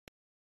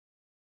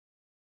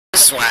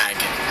Swag.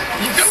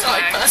 You've got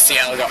swag. See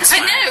how I got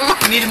swag. I know.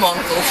 You need a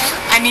monocle.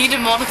 I need a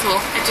monocle.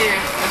 I do.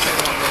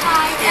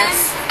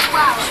 Yes.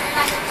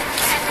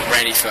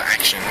 Ready for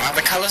action. Wow, the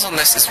colours on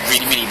this is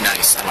really, really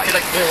nice. I like it.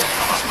 Like Will.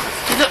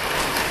 You look.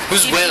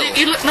 Who's Will?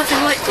 You look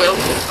nothing like Will.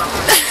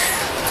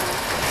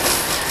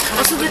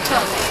 What's with the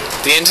tongue?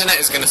 The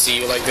internet is going to see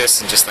you like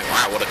this and just think,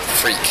 wow, what a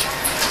freak.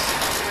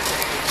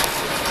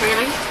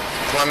 Really?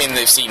 Well, I mean,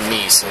 they've seen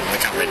me, so they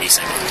can't really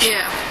say much.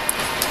 Yeah.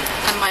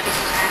 And my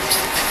little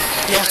hat.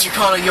 Yeah, you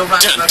can't. You're right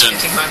Dun, about dun.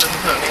 getting My Little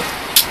Pony.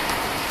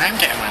 I'm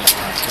getting my little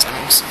part because I'm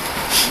awesome.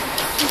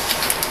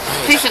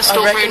 You should stop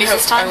Rooney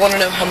this I time. want to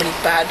know how many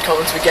bad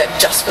comments we get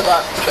just for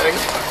that thing.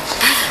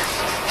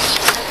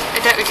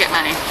 I doubt we get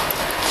many.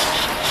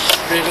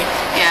 Really?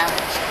 Yeah.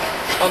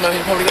 Oh no,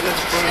 he'll probably get loads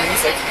of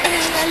bullies. Like,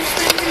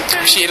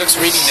 Actually, it looks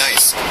really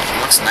nice.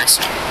 It looks nice.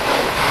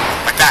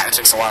 Like that, it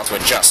takes a while to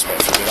adjust, but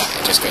if you do that,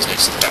 it just goes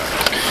nice and dark.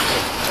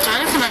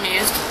 I don't feel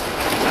amused.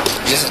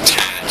 Just a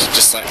tad,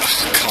 just like,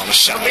 oh, can't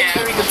shut up. Yeah.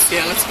 very good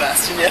Fiona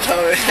Sebastian yet, are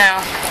we? No.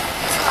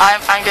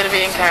 I'm going to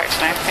be in character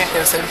now.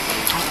 Yeah, same.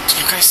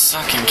 You guys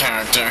suck in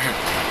character.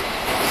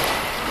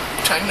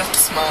 Trying not to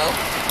smile.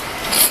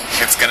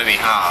 It's gonna be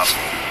hard.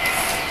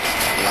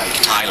 Like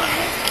Tyler.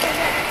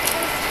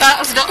 That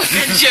was not a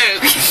good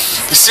joke.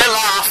 You still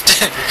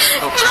laughed!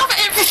 I laugh at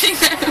everything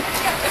though.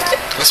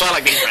 That's why I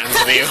like being friends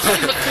with you.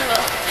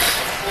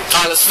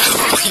 Tyler's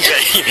filming me.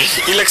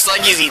 He looks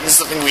like he's eaten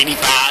something really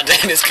bad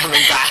and is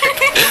coming back.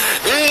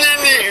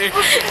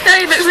 No,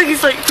 he looks like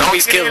he's like... Oh,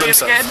 he's killed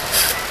himself. Again.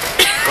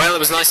 Well, it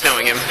was nice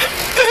knowing him.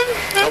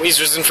 Oh, he's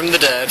risen from the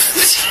dead.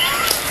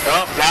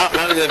 Oh,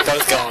 now they're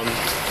both gone.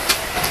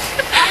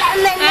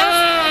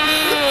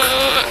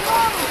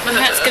 My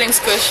hat's getting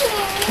squished.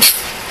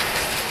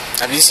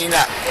 Have you seen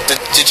that?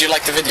 Did you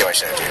like the video I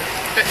showed you?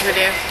 Which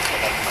video?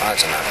 I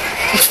don't know.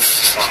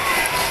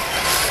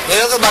 You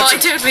know the amount,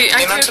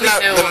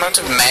 the amount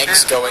of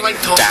megs going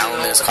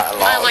down is quite a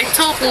lot. I like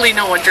totally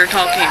know what you're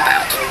talking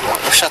about.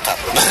 Oh, shut up.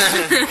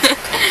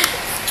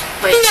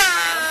 Wait.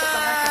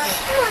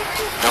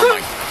 Oh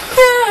my.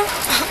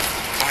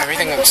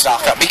 Everything looks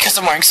darker because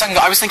I'm wearing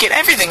sunglasses. I was thinking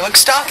everything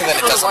looks darker than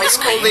it does on the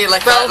screen.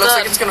 Like Well that, looks done.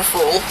 like it's gonna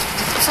fall.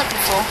 What's that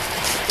before?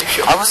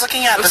 Sure. I was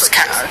looking at Looks this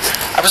like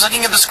I was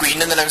looking at the screen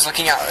and then I was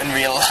looking at it in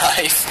real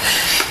life.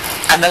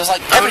 And I was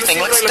like, everything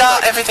looks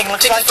dark, everything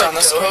looks Take a lighter on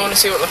the photo, I screen. want to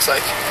see what it looks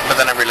like. But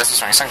then I realised I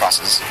was wearing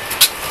sunglasses.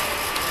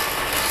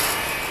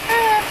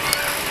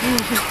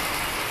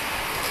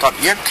 God,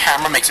 your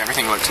camera makes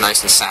everything look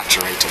nice and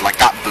saturated. Like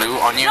that blue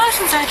on you. Nice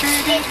and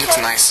saturated. It's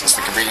nice. It's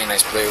like a really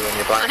nice blue when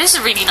you're Oh, black. this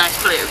is a really nice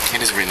blue. It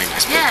is a really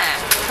nice blue. Yeah.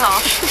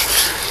 Gosh.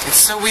 It's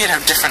so weird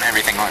how different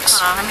everything looks.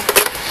 Hold on,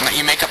 Like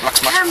your makeup looks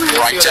much Camera.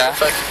 brighter.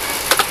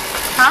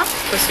 Huh?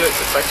 Let's see what it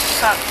looks like.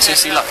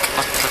 Seriously, look.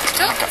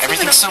 Look.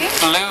 Everything's so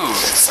blue.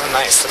 It's so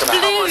nice. Look at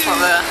that. Blue.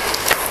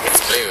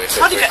 It's blue. If it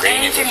How do you were get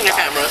green, it anything in would your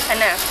die. camera? I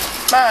know.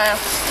 Smile.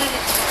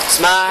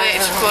 Smile. Wait,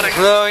 it's recording.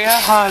 Though your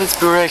heart is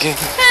breaking.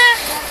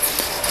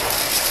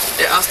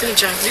 Yeah, asking a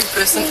Japanese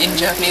person in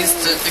Japanese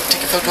to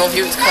take a photo of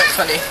you is quite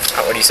funny.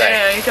 Oh, what do you say?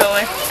 Yeah, you told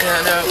me.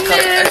 Yeah, no,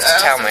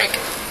 Tell me.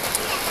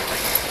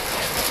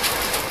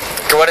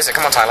 Go, what is it?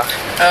 Come on, Tyler.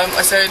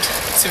 I said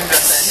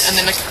Sumimasen, and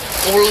then like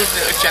all of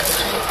the Japanese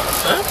people,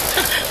 huh?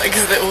 Like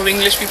they're all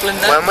English people in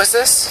there. When was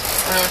this?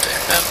 When I went to,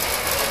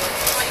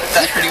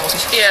 that really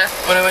wasn't. Yeah.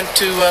 When I went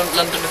to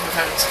London with my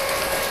parents.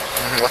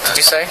 What did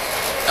you say?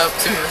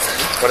 Sumimasen.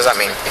 What does that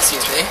mean?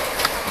 Excuse me.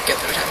 Get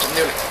the attention.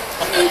 They were like,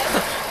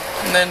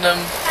 and then I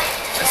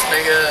said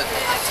like,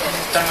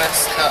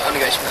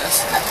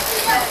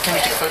 can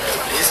you take a photo,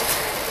 please?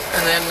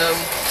 And then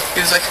he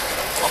was like,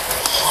 oh,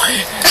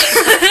 hi.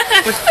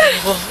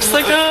 It's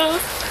like, oh.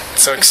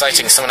 It's so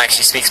exciting. Someone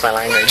actually speaks my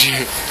language.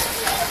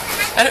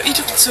 I know, he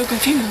looked so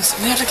confused.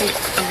 And they had like a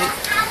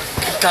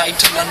guide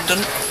to London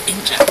in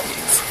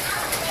Japanese.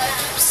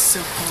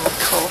 So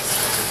cool.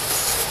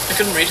 I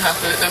couldn't read half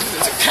of it though,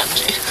 because it was a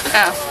kanji.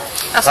 Oh.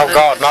 That's Oh what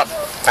God, not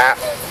that.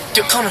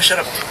 Dude, Connor, shut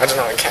up. I don't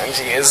know what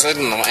kanji is. I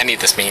don't know what any of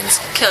this means.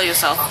 Kill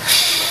yourself.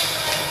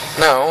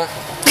 No.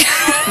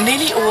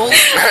 Nearly all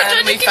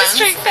Don't anime give a fans.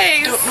 straight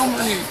face.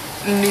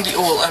 Nearly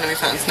all anime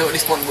fans know at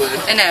least one word.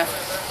 I know.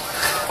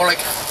 Or like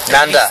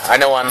Nanda. I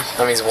know one.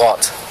 That means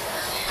what?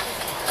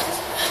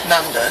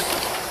 Nanda.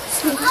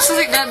 This is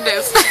like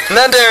Nando's.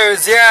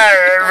 Nando's.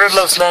 Yeah, everyone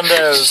loves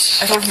Nando's.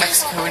 I thought of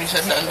Mexico when you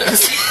said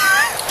Nando's.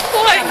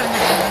 Why?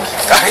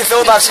 I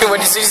thought that too when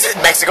you said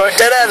Mexico. Restaurant.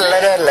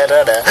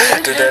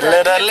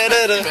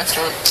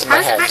 In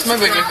my head. It's my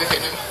burger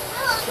cooking now.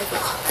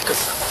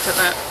 Put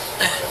that.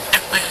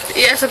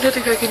 Yes, I'm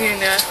putting cooking in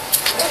there.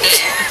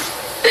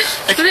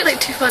 I put it like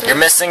too far You're down.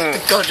 missing.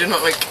 God, you're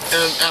not like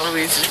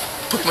Eloise.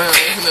 Poke my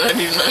eye and then I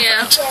need that.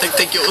 Yeah.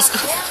 Take yours.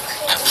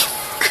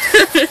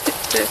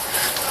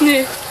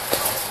 Yeah.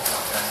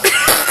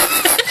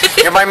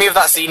 You remind me of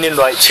that scene in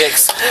White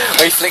Chicks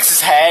where he flicks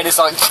his hair and it's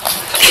like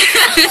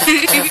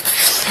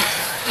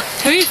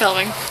Who are you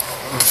filming?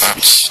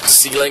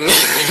 ceiling.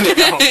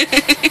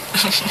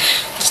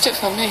 Just don't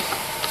film me.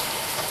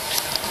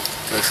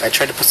 I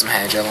tried to put some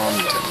hair gel on,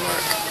 it didn't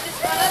work.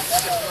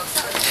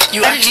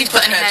 You I didn't need to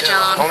put any hair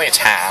gel on. Only a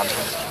tad.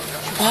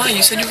 Why?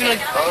 You said you were gonna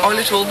like oil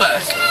it all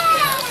back.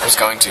 I was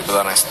going to, but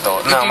then I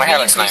thought, no, my hair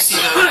looks nice.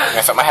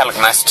 I thought my hair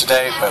looked nice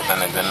today, but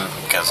then it didn't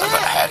because I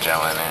put hair gel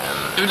in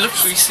it. It would look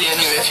greasy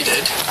anyway if you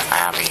did.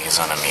 Abby is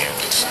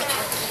unamused.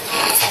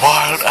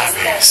 Wild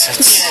Abby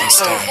sits and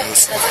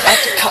stares. I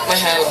had to cut my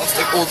hair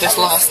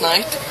last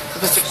night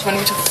because like, when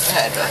we took it to the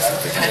hairdresser,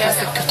 the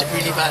hairdresser cut it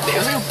really badly. It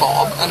was like a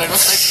bob, and it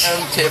looked like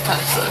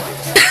Cleopatra.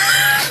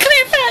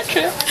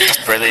 Cleopatra!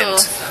 That's brilliant.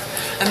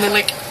 Cool. And then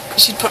like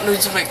she'd put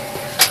loads of like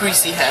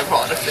greasy hair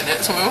product in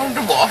it, so we wanted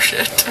to wash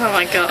it. Oh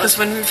my god. Because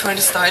when we were trying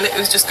to style it, it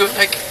was just going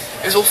like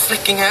it was all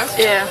flicking out.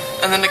 Yeah.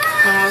 And then like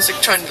my mum was like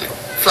trying to like,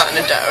 flatten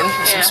it down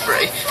with some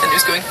spray, and it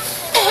was going.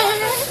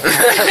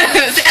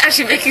 It's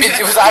actually making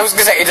sense. I was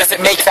gonna say, does it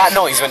make that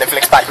noise when it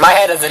flicks back? My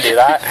hair doesn't do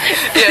that.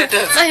 Yeah, it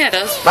does. My hair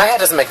does. My hair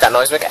doesn't make that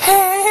noise. Like,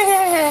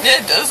 Yeah,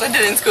 it does. I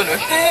did it in school.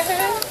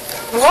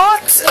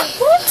 what?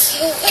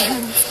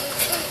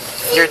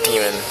 You're a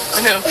demon.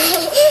 I know.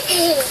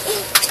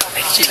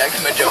 She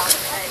liked my joke.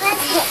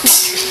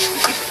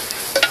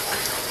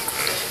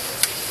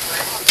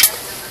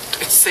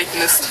 It's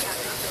Satanist.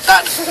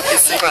 That is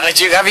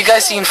Satanist. Have you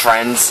guys seen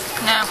Friends?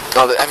 No.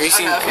 Oh, have you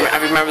seen?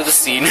 Have you remember the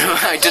scene?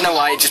 I don't know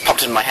why it just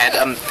popped in my head.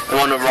 The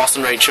one where Ross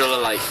and Rachel are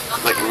like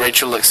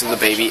Rachel looks at the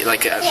baby,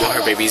 like what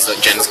her baby's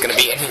like Jen's gonna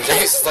be, and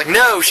he's like,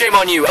 no, shame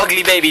on you,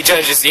 ugly baby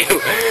judges you.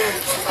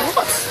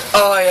 What?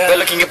 Oh yeah. They're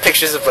looking at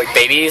pictures of like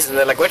babies, and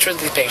they're like, which one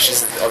of these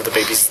pictures of the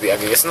babies is the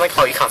ugliest? And like,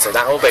 oh, you can't say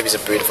that. All babies are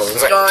beautiful. And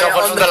it's like, top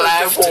one from the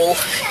left.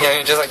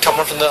 Yeah, just like top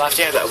one from the left.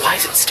 Yeah, like, why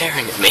is it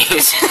staring at me?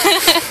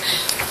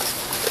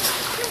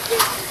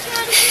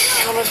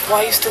 Connor,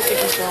 why are you still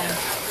thinking it's wrong?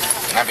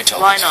 Have you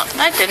told Why not?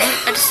 No, I didn't.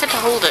 I just said to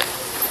hold it.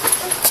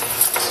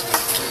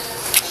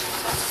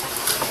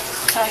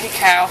 Like a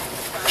cow.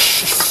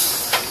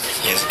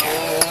 He is a cow.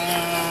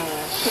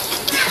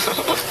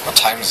 What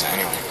time is it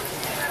anyway?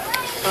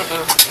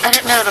 I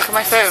don't know, look at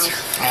my phone.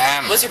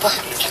 Where's your bag?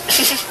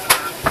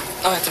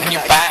 Oh, it's in your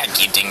bag,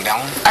 you ding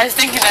dong. I was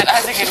thinking that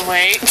as I could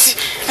wait. It's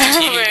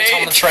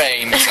on the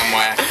train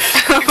somewhere.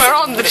 We're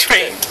on the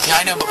train. Yeah,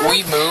 I know, but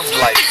we've moved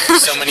like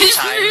so many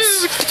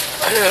times.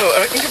 I know,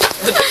 I think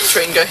the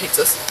train guy hates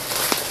us.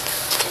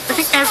 I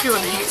think everyone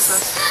hates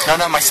us. No,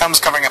 my son's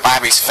covering up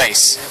Abby's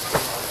face.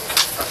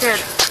 Good.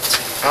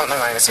 Oh, no,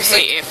 I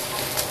hate you.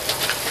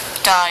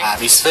 Die.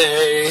 Abby's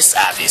face,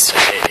 Abby's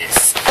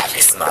face, Abby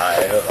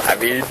smile,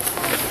 Abby.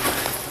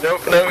 No,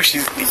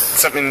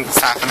 something's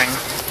happening.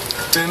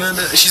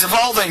 She's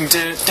evolving.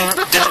 I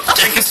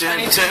think it's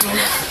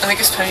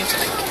funny to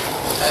like.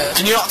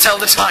 Can you not tell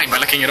the time by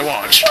looking at a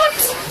watch?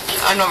 What?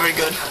 I'm not very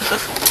good.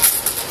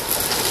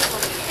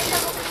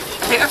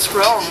 I think that's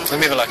wrong. Let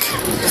me have a look.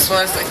 That's why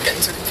I was like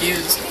getting so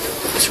confused.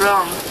 It's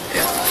wrong.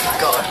 Yeah.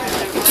 God.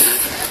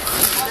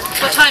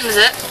 What time is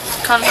it?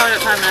 Can't tell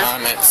what time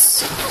it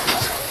is.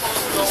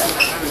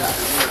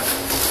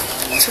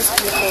 It's just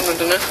in the corner,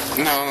 doesn't it?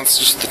 No, it's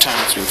just the time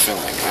it's been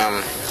filming.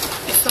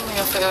 You're filming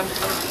your phone.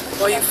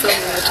 Why are you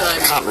filming the time?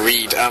 I can't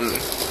read.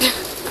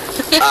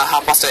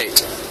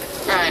 8:30.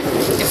 Right.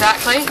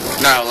 Exactly?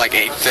 No, like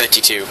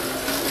 8:32.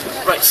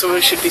 Right, so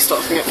we should be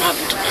stopping at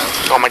Paddington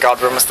now. Oh my god,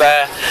 we're almost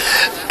there.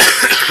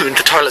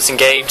 The toilet's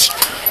engaged.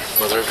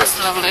 That's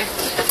lovely.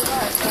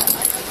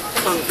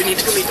 We need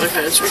to go meet my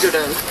parents. Should we go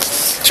down?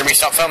 Should we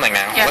stop filming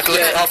now? Yeah. Look,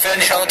 I'll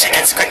finish all the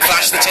tickets. Quick,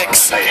 flash the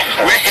ticks.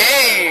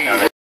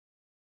 Hey!